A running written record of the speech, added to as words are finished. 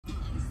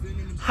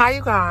Hi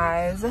you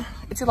guys,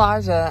 it's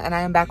Elijah and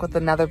I am back with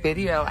another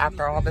video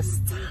after all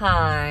this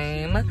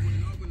time.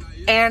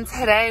 And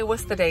today,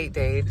 what's the date,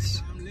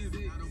 Dage?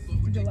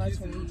 July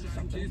 20th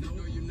something.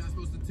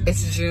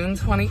 It's June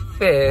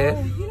 25th.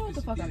 Oh, you know what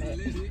the fuck I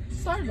meant.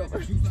 Start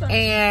over.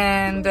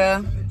 And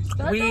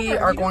we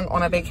are going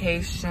on a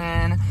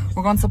vacation.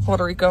 We're going to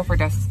Puerto Rico for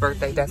Dessa's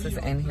birthday. Dessa's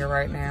in here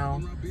right now,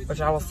 which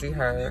I will see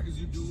her.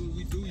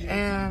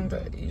 And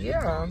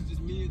yeah.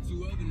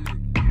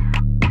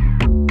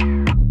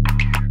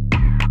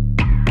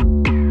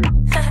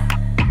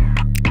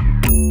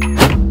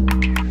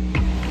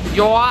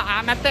 Y'all,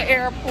 I'm at the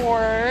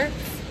airport.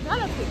 Not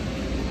up here.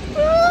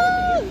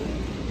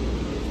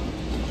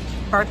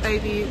 Birthday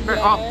beat.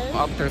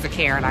 Oh, there's a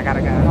Karen. I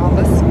gotta go. Oh,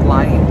 this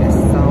flight is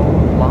so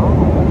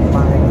long.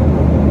 Like,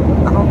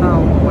 I don't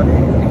know what it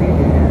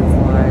is.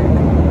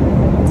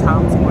 Like,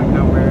 time's going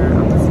nowhere.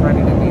 I'm just ready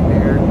to be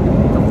there.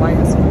 The flight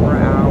is 4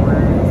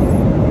 hours.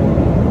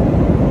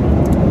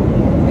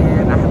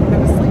 And I haven't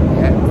been asleep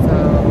yet. So,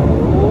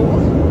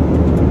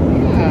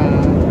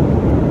 yeah.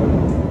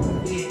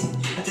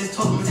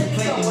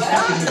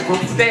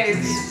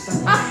 Stage. On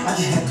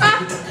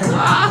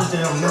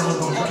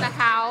the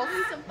house.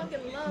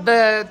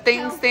 The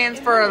thing stands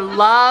for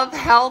love,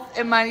 health,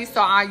 and money.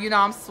 So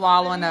I'm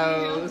swallowing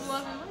those.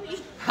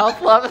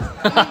 Health, love.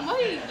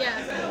 Money,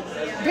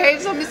 yes.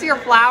 Paige, let me see your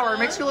flower. It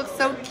makes you look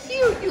so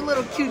cute. You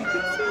little cutie.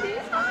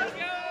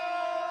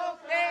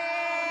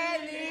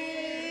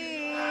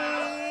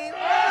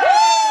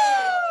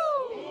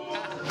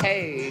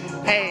 Hey,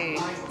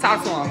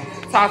 talk to him.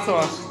 Talk to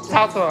him.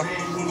 Talk to him.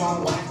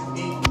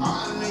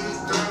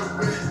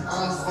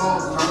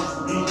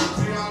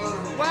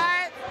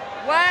 What?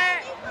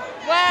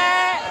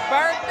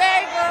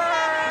 Birthday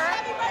girl!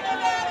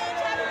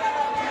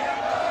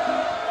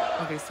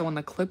 Okay, so in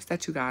the clips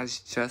that you guys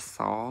just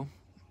saw,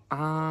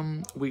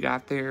 we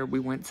got there, we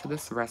went to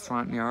this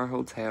restaurant near our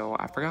hotel.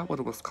 I forgot what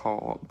it was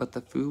called, but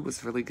the food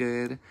was really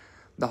good.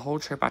 The whole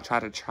trip I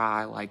tried to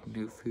try like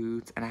new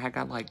foods, and I had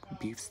got like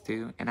beef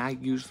stew, and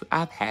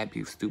I've had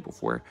beef stew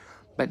before,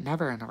 but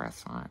never in a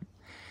restaurant.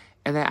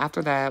 And then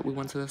after that, we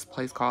went to this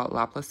place called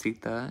La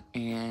Placita,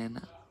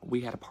 and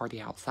we had a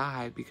party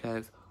outside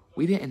because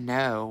we didn't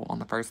know on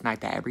the first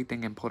night that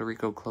everything in Puerto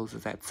Rico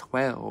closes at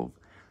 12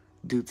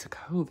 due to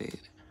COVID.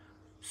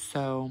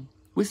 So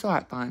we still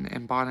had fun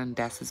and bought in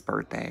Dessa's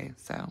birthday,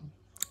 so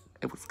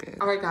it was good.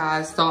 All right,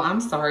 guys, so I'm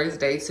sorry it's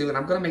day 2, and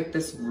I'm gonna make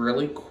this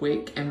really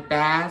quick and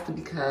fast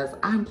because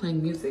I'm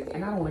playing music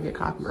and I don't wanna get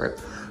copyright.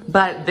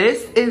 But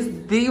this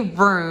is the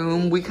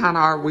room. We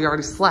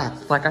already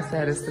slept. Like I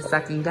said, it's the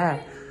second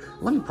day.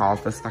 Let me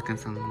pause this fucking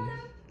song.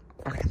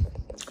 Okay.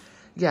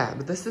 Yeah,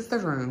 but this is the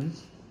room.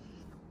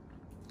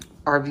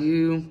 Our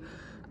view,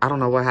 I don't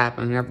know what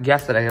happened.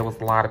 Yesterday, there was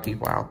a lot of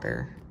people out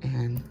there,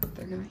 and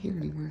they're not here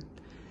anymore.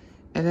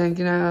 And then,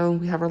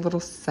 we have our little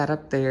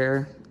setup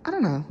there. I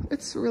don't know.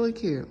 It's really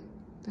cute.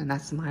 And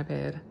that's my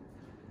bed.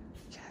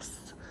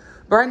 Yes.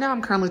 But right now,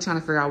 I'm currently trying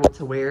to figure out what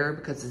to wear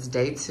because it's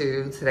day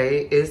 2.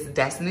 Today is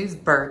Destiny's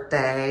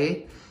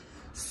birthday.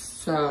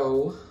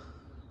 So,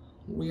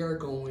 we are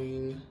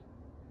going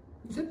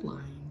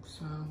ziplining.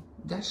 So,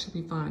 that should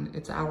be fun.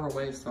 It's an hour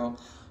away, so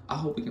I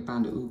hope we can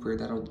find an Uber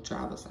that'll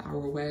drive us an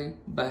hour away,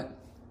 but.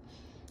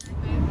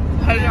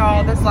 Hey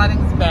y'all, this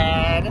lighting's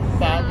bad.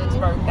 Savage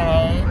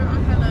birthday.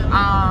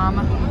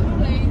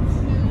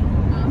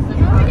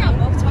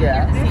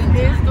 Yeah. It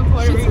is the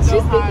Puerto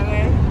Rico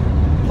highway.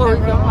 Puerto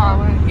Rico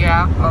highway?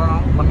 Yeah.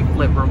 Let me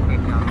flip real quick,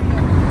 y'all.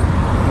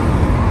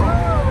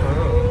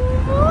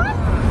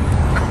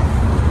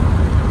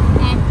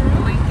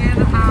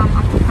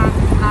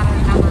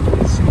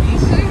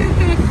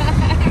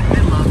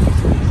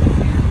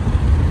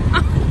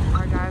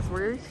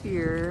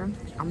 Here.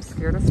 I'm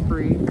scared as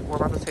freak. We're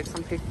about to take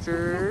some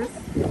pictures.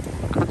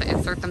 I'm about to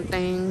insert them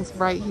things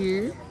right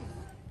here.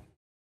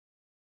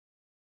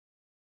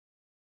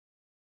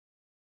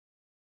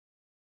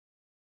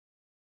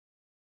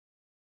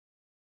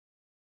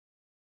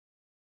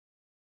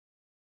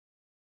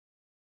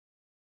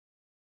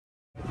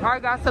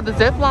 Alright guys, so the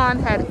zip line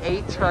had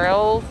 8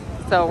 trails,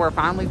 so we're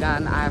finally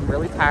done. I'm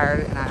really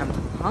tired and I'm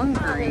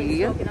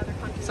hungry.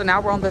 So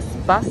now we're on this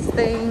bus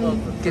thing,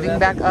 getting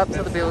back up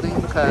to the building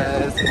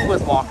because who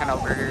was walking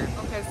over here?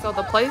 Okay, so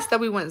the place that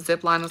we went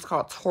zipline was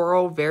called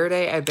Toro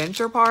Verde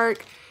Adventure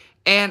Park.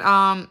 And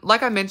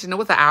like I mentioned, it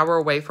was an hour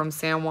away from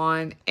San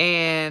Juan.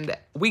 And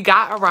we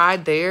got a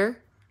ride there,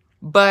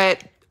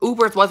 but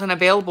Ubers wasn't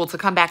available to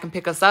come back and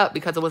pick us up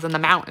because it was in the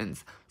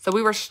mountains. So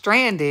we were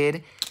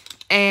stranded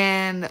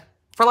and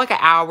for like an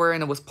hour,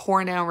 and it was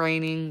pouring down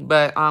raining.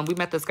 But we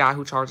met this guy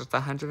who charged us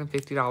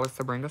 $150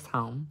 to bring us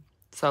home.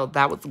 So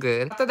that was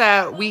good. After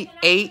that, we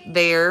ate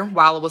there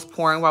while it was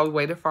pouring, while we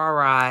waited for our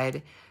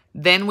ride.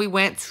 Then we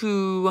went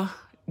to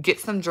get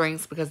some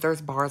drinks because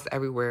there's bars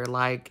everywhere.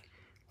 Like,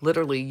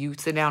 literally, you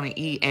sit down and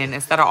eat, and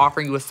instead of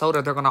offering you a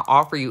soda, they're going to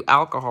offer you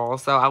alcohol.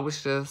 So I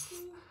was just,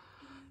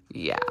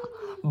 yeah.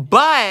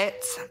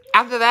 But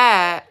after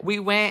that, we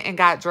went and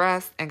got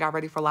dressed and got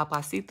ready for La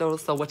Placita.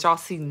 So what y'all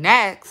see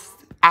next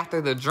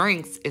after the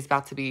drinks, it's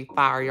about to be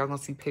fire. Y'all gonna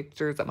see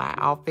pictures of my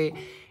outfit,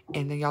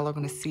 and then y'all are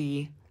gonna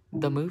see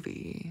the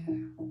movie.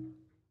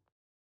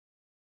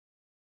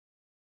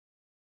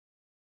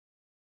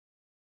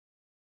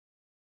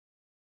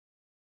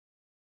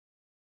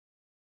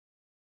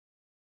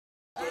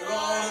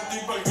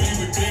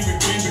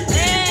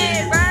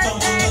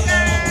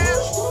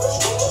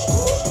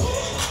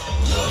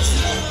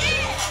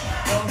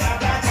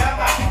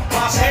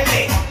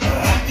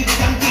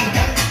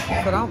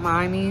 So don't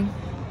mind me.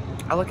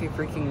 I look a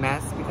freaking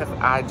mess because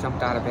I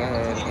jumped out of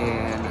bed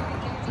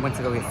and went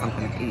to go get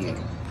something to eat.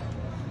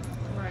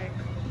 Right.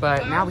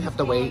 But now we have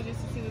to wait,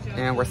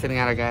 and we're sitting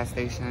at a gas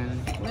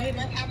station.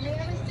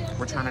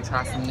 We're trying to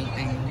try some new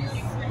things.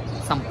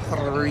 Some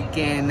Puerto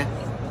Rican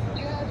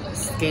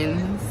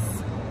skins.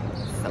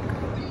 So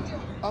good.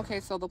 Okay,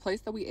 so the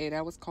place that we ate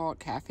at was called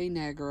Cafe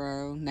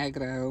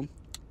Negro.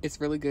 It's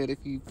really good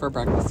if you for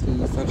breakfast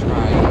food, so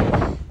try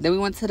it. Then we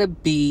went to the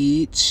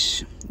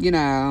beach, you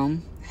know,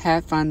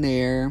 had fun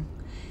there.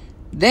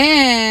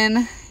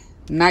 Then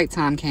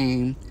nighttime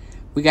came.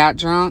 We got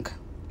drunk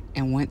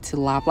and went to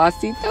La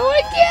Placito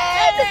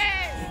again.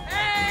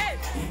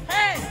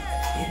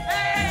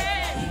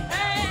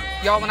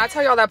 Y'all, when I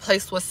tell y'all that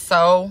place was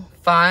so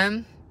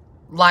fun,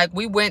 like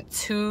we went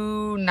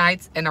 2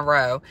 nights in a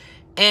row.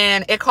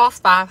 And it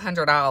cost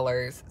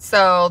 $500.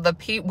 So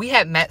we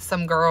had met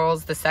some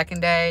girls the second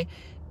day,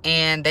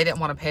 and they didn't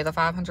want to pay the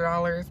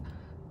 $500.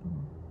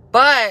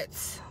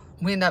 But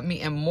we ended up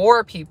meeting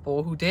more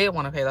people who did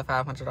want to pay the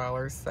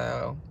 $500.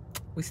 So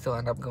we still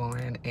ended up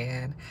going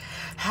and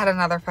had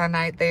another fun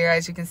night there,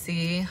 as you can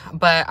see.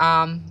 But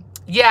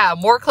yeah,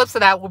 more clips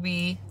of that will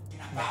be.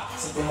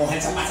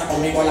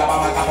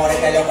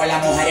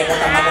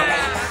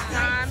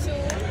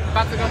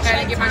 About to go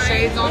ahead and get my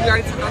shades on. We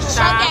already took our shots.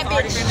 Chug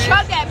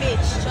that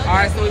bitch.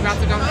 Alright, so we about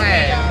to go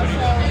ahead.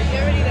 You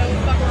already know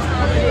what fucking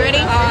time. You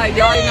ready? You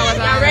already know what's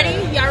on. Y'all ready?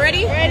 Y'all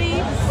ready? Ready.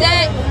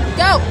 Set.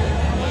 Go.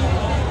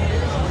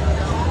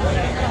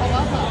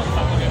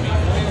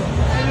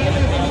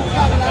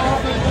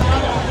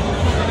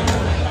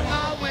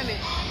 All women,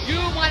 you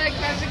want to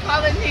catch a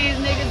calling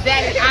these niggas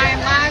daddy. I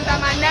am lines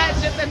on my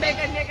nuts just to make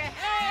a nigga.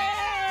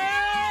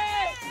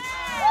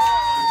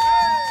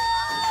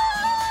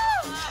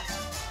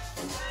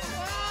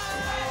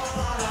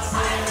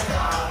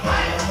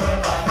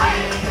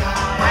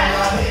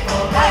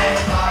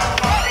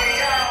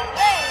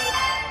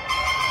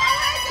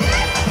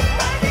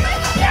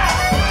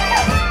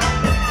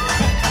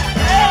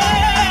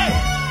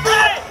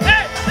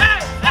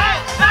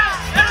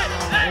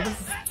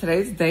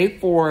 Today's day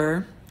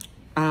 4.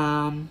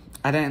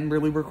 I didn't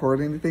really record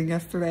anything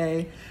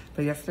yesterday,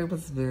 but yesterday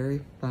was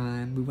very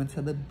fun. We went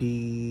to the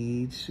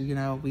beach, you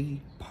know,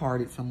 we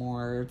partied some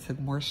more, took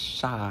more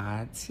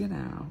shots, you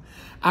know.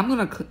 I'm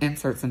gonna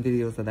insert some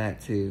videos of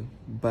that too,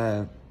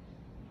 but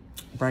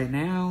right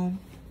now,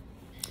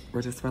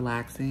 we're just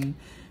relaxing.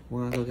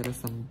 We're gonna go get us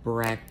some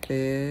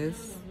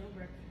breakfast.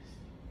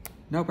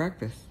 No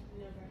breakfast.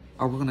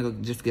 Or we're gonna go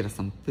just get us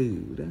some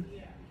food.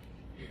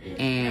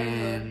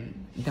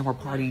 And then we're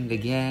partying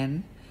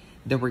again.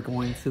 Then we're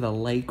going to the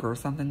lake or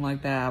something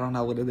like that. I don't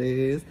know what it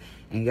is.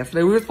 And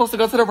yesterday we were supposed to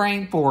go to the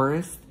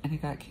rainforest and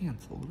it got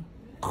canceled.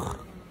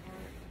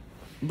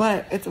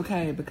 But it's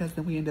okay because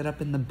then we ended up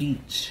in the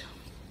beach.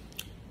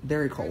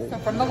 Very cold. So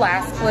from the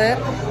last clip,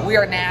 we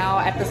are now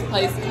at this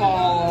place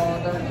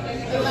called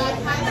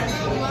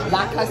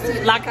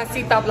La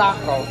Casita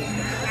Blanco.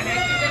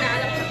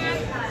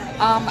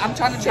 I'm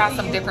trying to try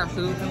some different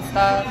foods and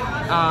stuff.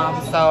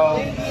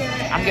 So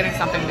I'm getting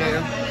something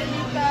new.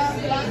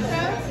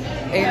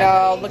 You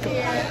know, look at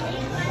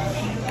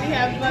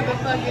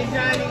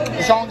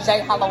Jean-Jay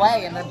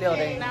Holloway in the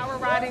building. Now we're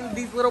riding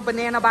these little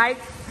banana bike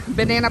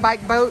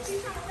boats.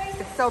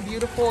 It's so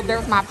beautiful.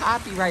 There's my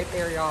poppy right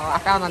there, y'all. I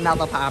found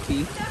another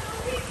poppy.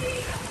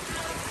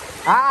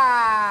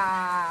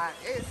 Ah,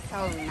 it's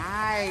so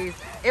nice.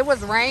 It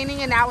was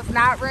raining and now it's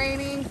not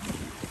raining.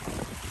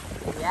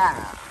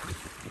 Yeah.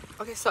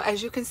 Okay, so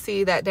as you can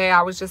see, that day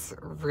I was just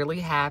really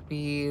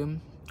happy.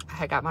 I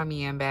had got my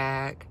man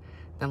back,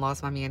 then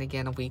lost my man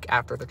again a week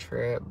after the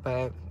trip,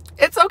 but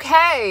it's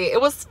okay.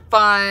 It was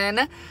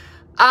fun.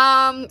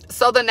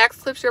 So the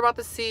next clips you're about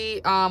to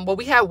see, well,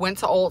 we went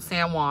to Old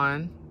San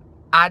Juan.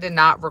 I did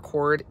not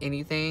record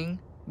anything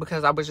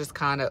because I was just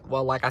kind of,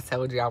 well, like I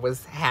told you, I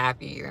was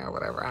happy, you know,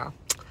 whatever. I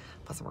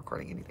wasn't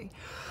recording anything.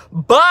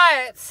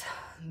 But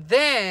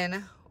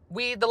then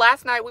the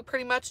last night we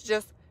pretty much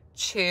just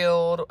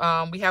chilled.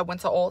 We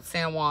went to Old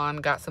San Juan,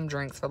 got some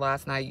drinks for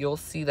last night. You'll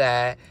see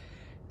that.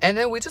 And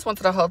then we just went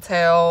to the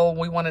hotel.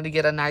 We wanted to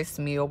get a nice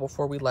meal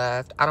before we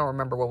left. I don't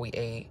remember what we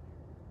ate.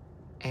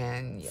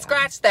 And yeah.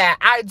 Scratch that.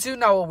 I do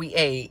know what we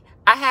ate.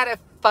 I had a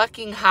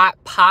fucking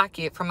Hot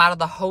Pocket from out of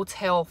the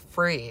hotel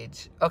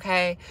fridge,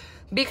 okay?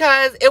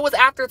 Because it was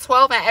after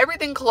 12 and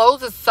everything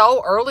closes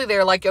so early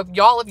there. Like, if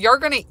you're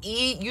gonna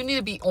eat, you need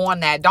to be on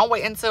that. Don't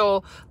wait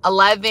until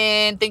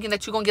 11 thinking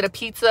that you're gonna get a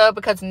pizza,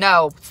 because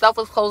no, stuff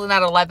was closing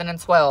at 11 and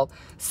 12.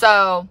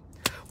 So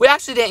We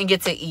actually didn't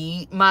get to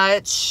eat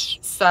much,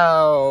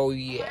 so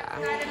yeah.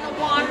 Where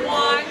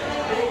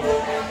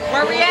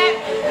we at?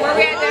 Where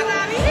we at?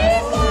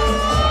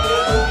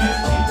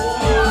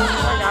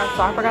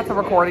 So I forgot to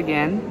record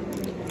again.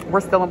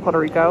 We're still in Puerto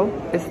Rico.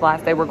 It's the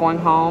last day we're going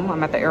home.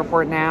 I'm at the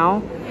airport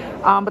now.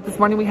 But this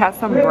morning we had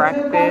some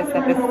breakfast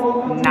at this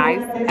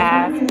nice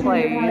ass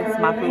place.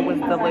 My food was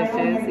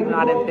delicious, even though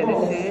I didn't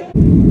finish it.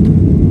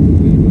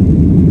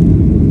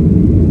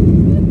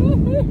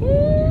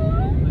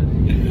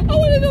 I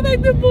want to go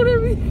back to Puerto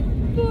Rico.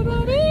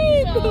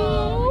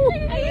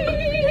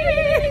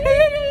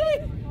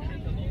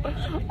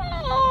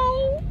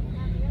 Oh,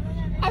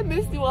 I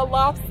missed you a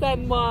lot,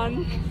 San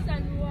Juan.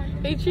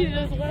 They treated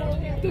us well.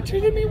 They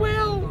treated me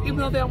well, even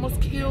though they almost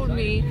killed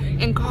me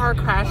in car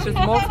crashes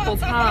multiple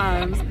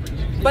times.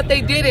 But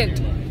they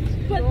didn't.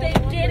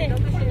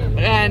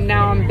 And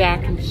now I'm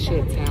back in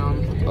shit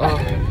town.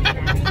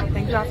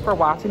 Thank you guys for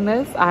watching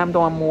this. I am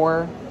doing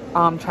more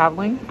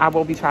traveling. I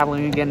will be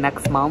traveling again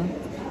next month.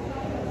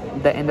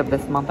 The end of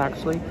this month,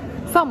 actually.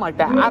 Something like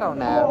that. I don't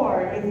know.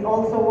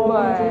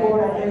 But,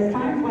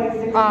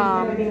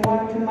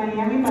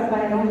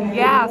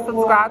 yeah,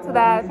 subscribe to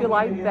that if you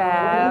like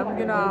that.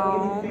 You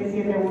know,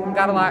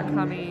 got a lot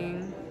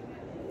coming.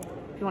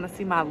 If you want to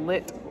see my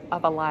lit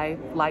of a life,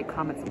 like,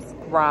 comment,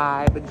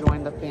 subscribe,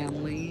 join the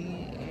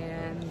family.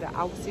 And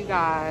I will see you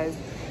guys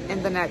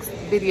in the next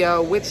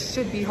video, which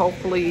should be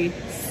hopefully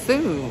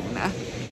soon.